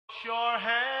your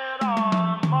head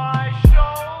on my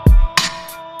shoulder.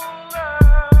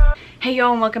 Hey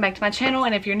y'all, and welcome back to my channel,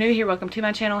 and if you're new here, welcome to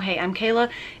my channel. Hey, I'm Kayla.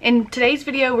 In today's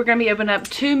video, we're going to be opening up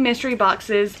two mystery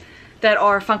boxes that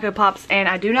are Funko Pops, and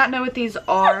I do not know what these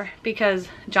are because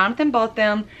Jonathan bought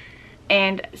them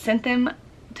and sent them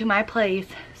to my place.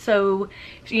 So,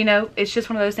 you know, it's just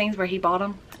one of those things where he bought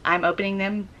them, I'm opening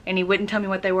them, and he wouldn't tell me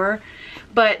what they were.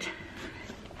 But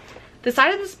the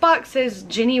side of this box says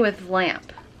Jenny with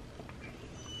lamp.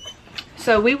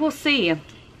 So we will see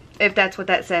if that's what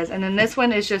that says. And then this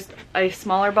one is just a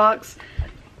smaller box.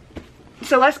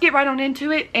 So let's get right on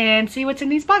into it and see what's in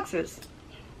these boxes.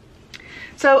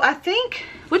 So I think,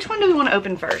 which one do we want to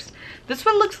open first? This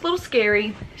one looks a little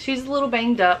scary. She's a little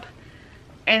banged up.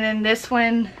 And then this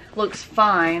one looks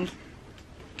fine.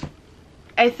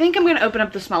 I think I'm going to open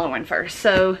up the smaller one first.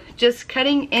 So just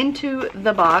cutting into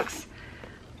the box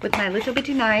with my little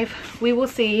bitty knife, we will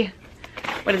see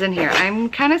what is in here. I'm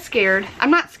kind of scared.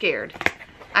 I'm not scared.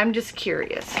 I'm just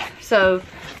curious. So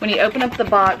when you open up the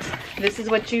box, this is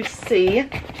what you see.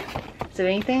 Is it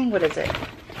anything? What is it?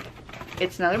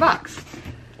 It's another box.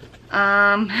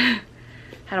 How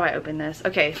do I open this?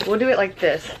 Okay, we'll do it like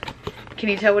this. Can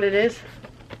you tell what it is?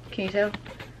 Can you tell?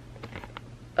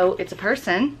 Oh, it's a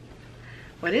person.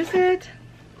 What is it?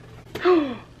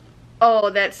 Oh,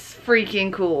 that's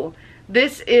freaking cool.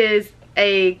 This is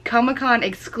a Comic-Con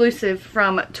exclusive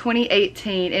from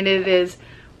 2018, and it is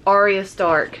Arya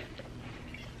Stark.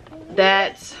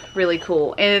 That's really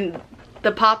cool. And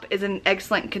the pop is in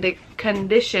excellent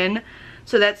condition,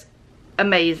 so that's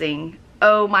amazing.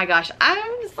 Oh my gosh,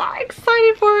 I'm so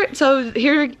excited for it. So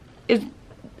here is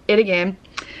it again,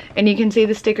 and you can see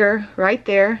the sticker right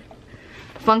there.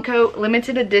 Funko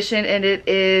limited edition, and it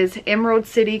is Emerald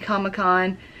City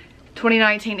Comic-Con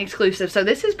 2019 exclusive. So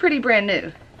this is pretty brand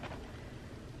new.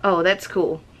 Oh, that's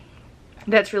cool.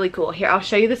 That's really cool. Here, I'll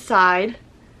show you the side.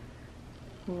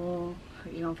 Are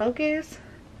you gonna focus?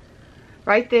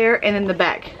 Right there, and then the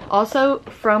back. Also,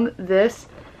 from this,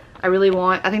 I really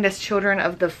want, I think that's Children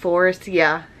of the Forest,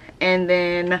 yeah. And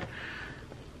then,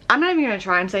 I'm not even gonna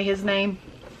try and say his name,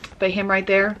 but him right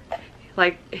there,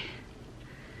 like,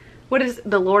 what is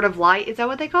the Lord of Light? Is that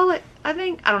what they call it? I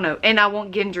think, I don't know. And I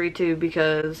want Gendry too,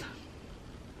 because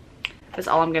that's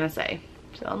all I'm gonna say.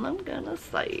 That's all I'm gonna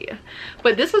say.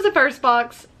 But this was the first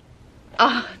box.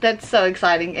 Oh, that's so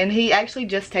exciting. And he actually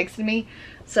just texted me,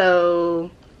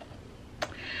 so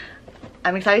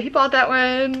I'm excited he bought that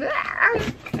one.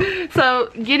 So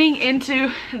getting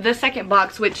into the second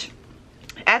box, which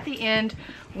at the end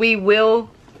we will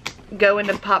go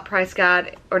into Pop Price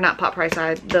Guide, or not Pop Price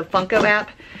Guide, the Funko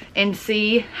app, and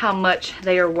see how much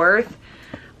they are worth.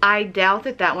 I doubt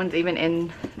that that one's even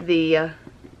in the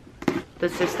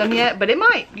system yet, but it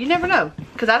might. You never know,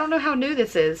 because I don't know how new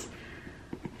this is.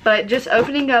 But just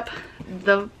opening up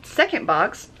the second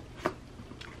box,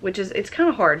 which is, it's kind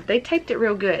of hard. They taped it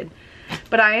real good.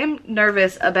 But I am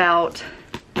nervous about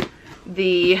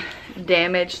the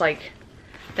damage. Like,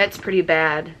 that's pretty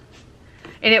bad.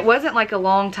 And it wasn't like a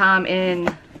long time in,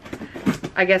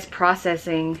 I guess,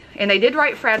 processing. And they did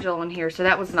write fragile in here, so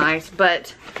that was nice.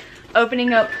 But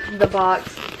opening up the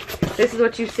box, this is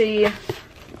what you see.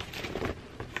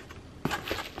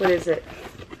 What is it?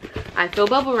 I feel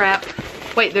bubble wrap.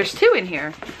 Wait, there's two in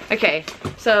here. Okay,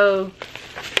 so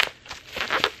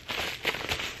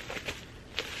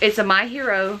it's a My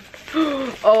Hero.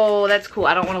 Oh, that's cool.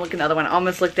 I don't want to look at another one. I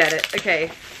almost looked at it. Okay.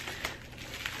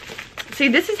 See,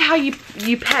 this is how you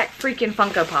pack freaking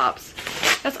Funko Pops.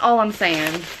 That's all I'm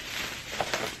saying.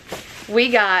 We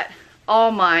got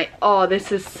oh,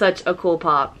 this is such a cool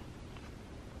pop.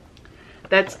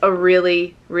 That's a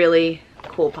really, really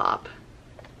cool pop.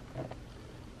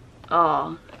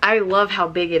 Oh, I love how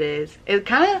big it is. It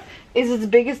kind of is as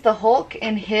big as the Hulk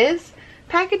in his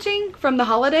packaging from the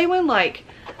holiday one. Like,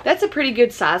 that's a pretty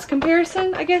good size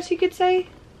comparison, I guess you could say.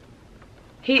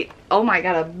 Oh my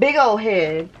god, a big old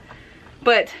head.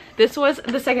 But this was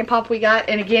the second pop we got,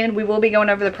 and again, we will be going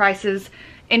over the prices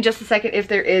in just a second if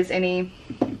there is any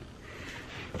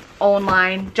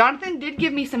online. Jonathan did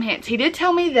give me some hints. He did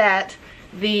tell me that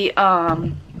the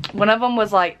one of them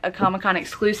was like a Comic-Con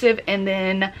exclusive, and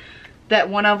then that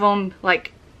one of them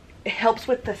like helps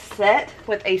with the set,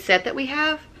 with a set that we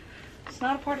have. It's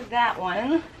not a part of that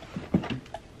one.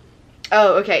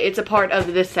 Oh, okay, it's a part of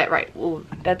this set, right? Ooh,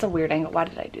 that's a weird angle. Why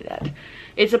did I do that?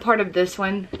 It's a part of this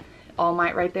one, All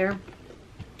Might right there.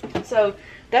 So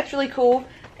that's really cool.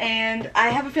 And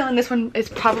I have a feeling this one is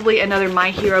probably another My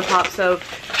Hero pop, so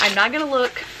I'm not gonna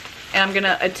look, and I'm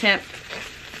gonna attempt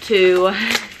to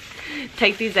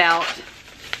take these out.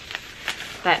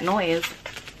 That noise.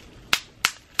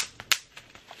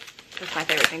 That's my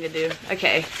favorite thing to do.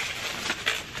 Okay.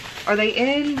 Are they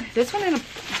in this one?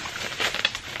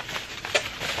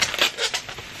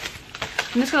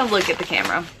 I'm just gonna look at the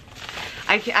camera.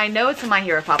 I know it's a My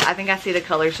Hero pop. I think I see the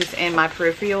colors just in my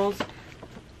peripherals.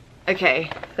 Okay,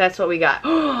 that's what we got.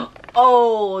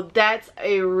 Oh, that's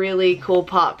a really cool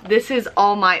pop. This is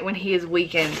All Might when he is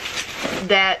weakened.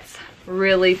 That's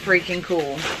really freaking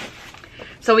cool.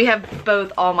 So we have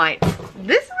both All Might.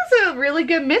 This was a really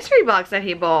good mystery box that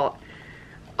he bought.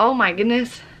 Oh my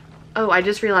goodness. Oh, I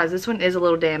just realized this one is a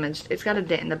little damaged. It's got a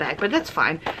dent in the back, but that's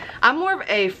fine. I'm more of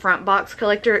a front box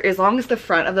collector. As long as the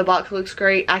front of the box looks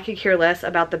great, I could care less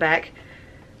about the back,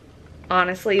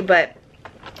 honestly. But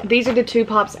these are the two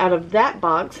pops out of that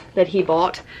box that he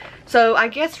bought. So I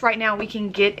guess right now we can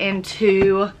get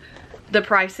into the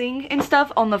pricing and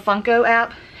stuff on the Funko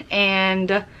app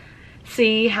and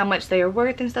see how much they are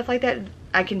worth and stuff like that.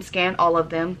 I can scan all of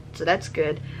them, so that's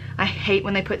good. I hate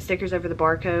when they put stickers over the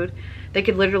barcode. They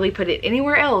could literally put it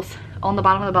anywhere else on the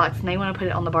bottom of the box and they want to put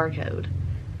it on the barcode.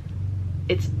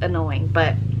 It's annoying,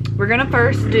 but we're gonna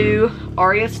first do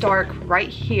Arya Stark right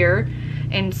here.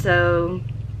 And so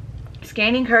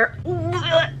scanning her.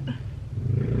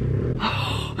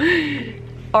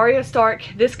 Arya Stark,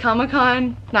 this Comic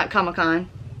Con,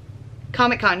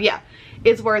 yeah,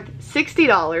 is worth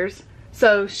 $60.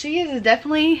 So she is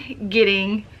definitely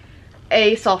getting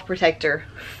a soft protector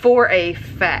for a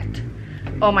fact.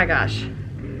 Oh my gosh,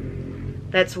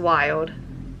 that's wild.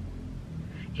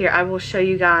 Here, I will show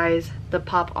you guys the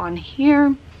pop on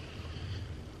here.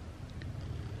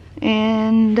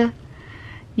 And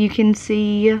you can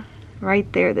see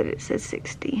right there that it says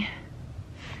 60.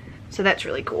 So that's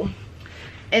really cool.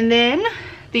 And then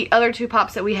the other two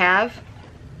pops that we have,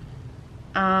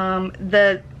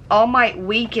 the All Might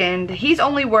Weekend, he's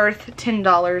only worth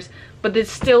 $10, but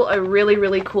it's still a really,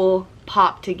 really cool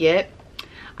pop to get.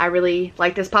 I really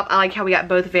like this pop. I like how we got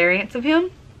both variants of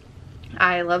him.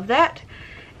 I love that.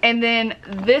 And then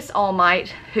this All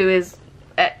Might, who is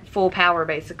at full power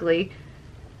basically,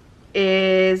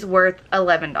 is worth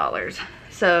 $11.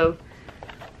 So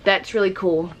that's really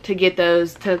cool to get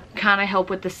those to kind of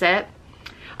help with the set.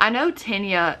 I know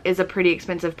Tenya is a pretty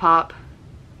expensive pop.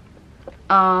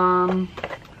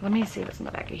 Let me see what's in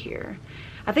the back of here.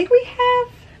 I think we have,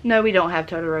 no, we don't have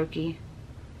Todoroki.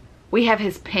 We have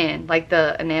his pen, like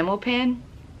the enamel pen.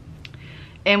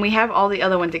 And we have all the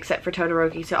other ones except for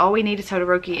Todoroki. So all we need is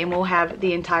Todoroki and we'll have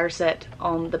the entire set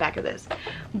on the back of this.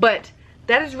 But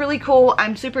that is really cool.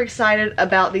 I'm super excited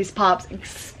about these pops,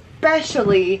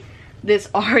 especially this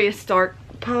Arya Stark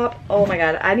pop. Oh my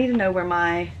god, I need to know where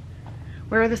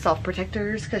are the soft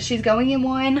protectors? Because she's going in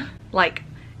one, like,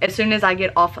 as soon as I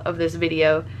get off of this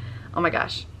video. Oh my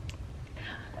gosh.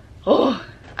 Oh,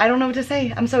 I don't know what to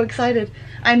say. I'm so excited.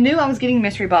 I knew I was getting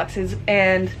mystery boxes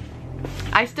and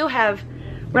I still have,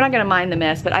 we're not gonna mind the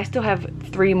mess, but I still have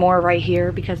 3 more right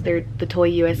here because they're the Toy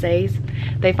USA's.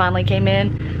 They finally came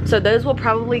in. So those will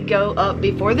probably go up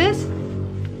before this.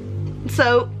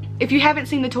 So if you haven't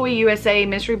seen the Toy USA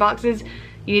mystery boxes,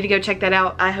 you need to go check that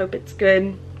out. I hope it's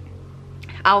good.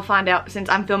 I'll find out since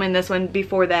I'm filming this one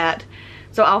before that.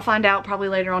 So I'll find out probably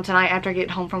later on tonight after I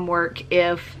get home from work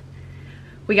if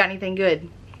we got anything good.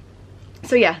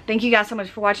 So yeah, thank you guys so much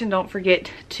for watching. Don't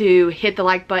forget to hit the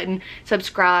like button,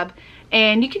 subscribe,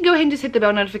 and you can go ahead and just hit the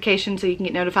bell notification so you can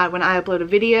get notified when I upload a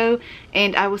video.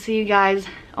 And I will see you guys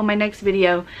on my next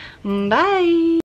video. Bye!